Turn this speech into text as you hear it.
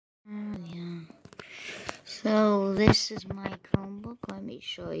So this is my Chromebook. Let me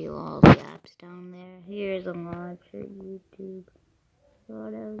show you all the apps down there. Here's a launcher, YouTube,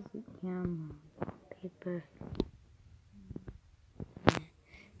 photos, camera, paper. It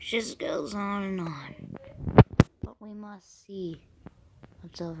just goes on and on. But we must see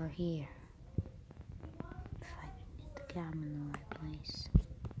what's over here. If I can get the camera in the right place.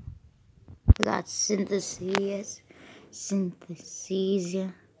 We got synthesia.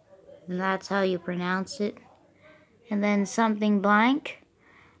 And that's how you pronounce it. And then something blank.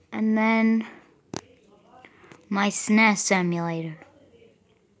 And then my SNES emulator.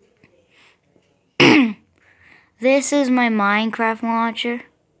 This is my Minecraft launcher.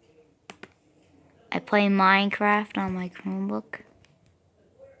 I play Minecraft on my Chromebook.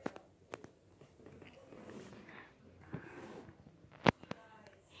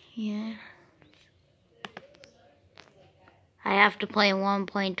 Yeah. I have to play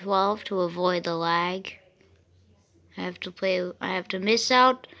 1.12 to avoid the lag. I have to miss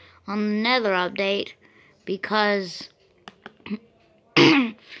out on the Nether update because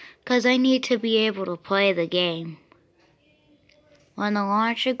I need to be able to play the game. When the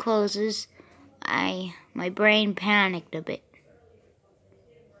launcher closes, my brain panicked a bit.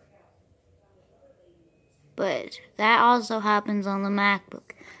 But that also happens on the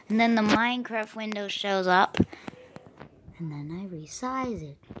MacBook. And then the Minecraft window shows up, and then I resize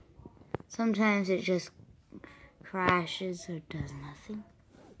it. Sometimes it just crashes or does nothing.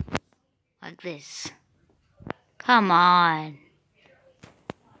 Like this. Come on.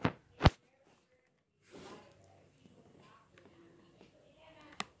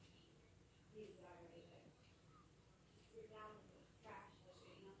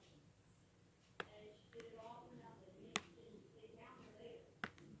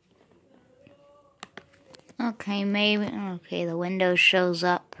 Okay, the window shows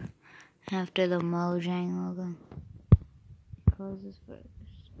up after the Mojang logo. Closes for a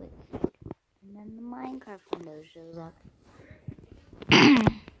split second. And then the Minecraft window shows up.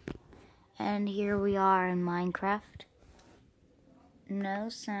 And here we are in Minecraft. No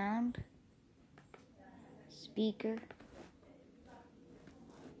sound. Speaker.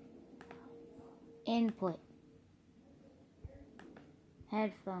 Input.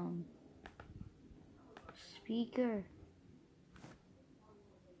 Headphone. Speaker.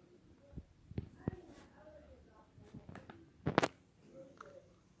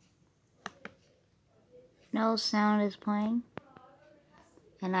 No sound is playing.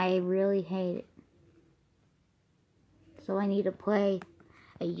 And I really hate it. So I need to play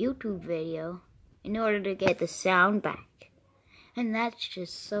a YouTube video in order to get the sound back. And that's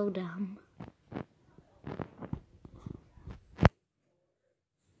just so dumb.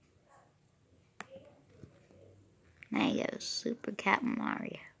 Now you go, Super Cat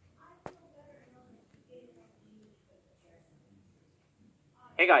Mario.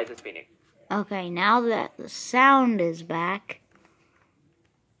 Hey guys, it's Phoenix. Okay, now that the sound is back,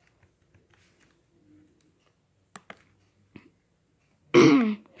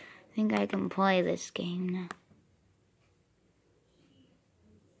 I think I can play this game now.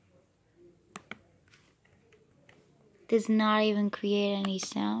 Does not even create any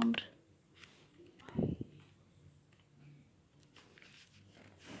sound.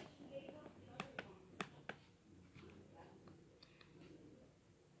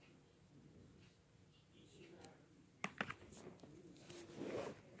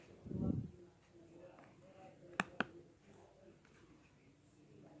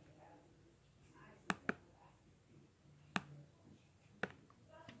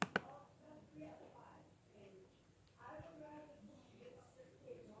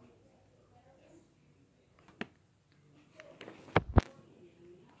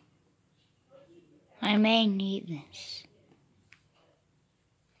 I may need this.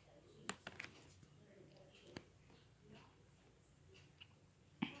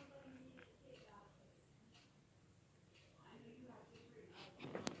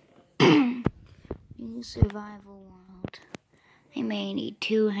 New survival world. I may need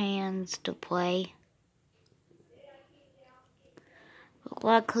 2 hands to play. But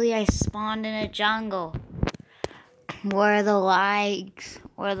luckily I spawned in a jungle where the larrets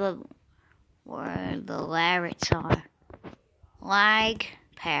are. Lag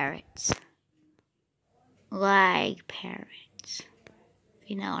parrots. Lag parrots. If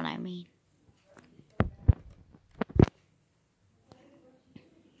you know what I mean.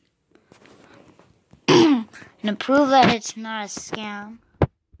 And to prove that it's not a scam,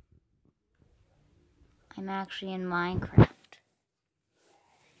 I'm actually in Minecraft.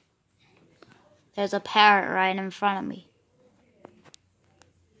 There's a parrot right in front of me.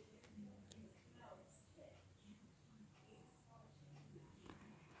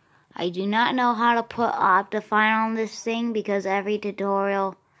 I do not know how to put Optifine on this thing because every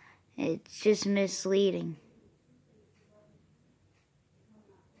tutorial, it's just misleading.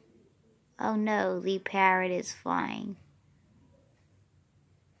 Oh no, the parrot is flying.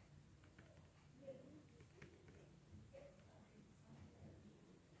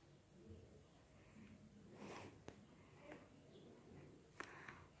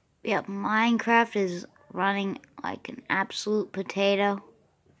 Yep, Minecraft is running like an absolute potato.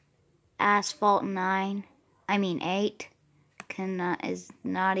 Asphalt 8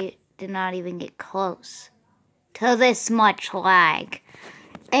 did not even get close to this much lag.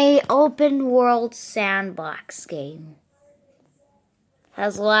 A open world sandbox game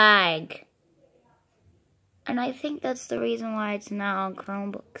has lag. And I think that's the reason why it's not on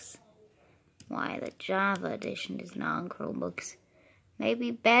Chromebooks. Why the Java edition is not on Chromebooks. Maybe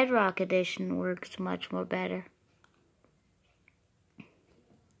Bedrock edition works much more better.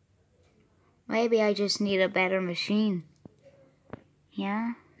 Maybe I just need a better machine.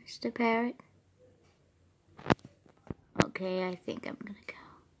 Yeah, Mr. Parrot? Okay, I think I'm gonna go.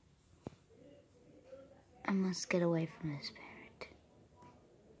 I must get away from this parrot.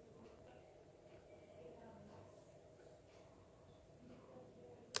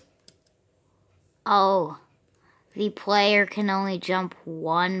 Oh, the player can only jump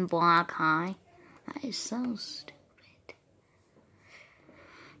 1 block high? That is so stupid.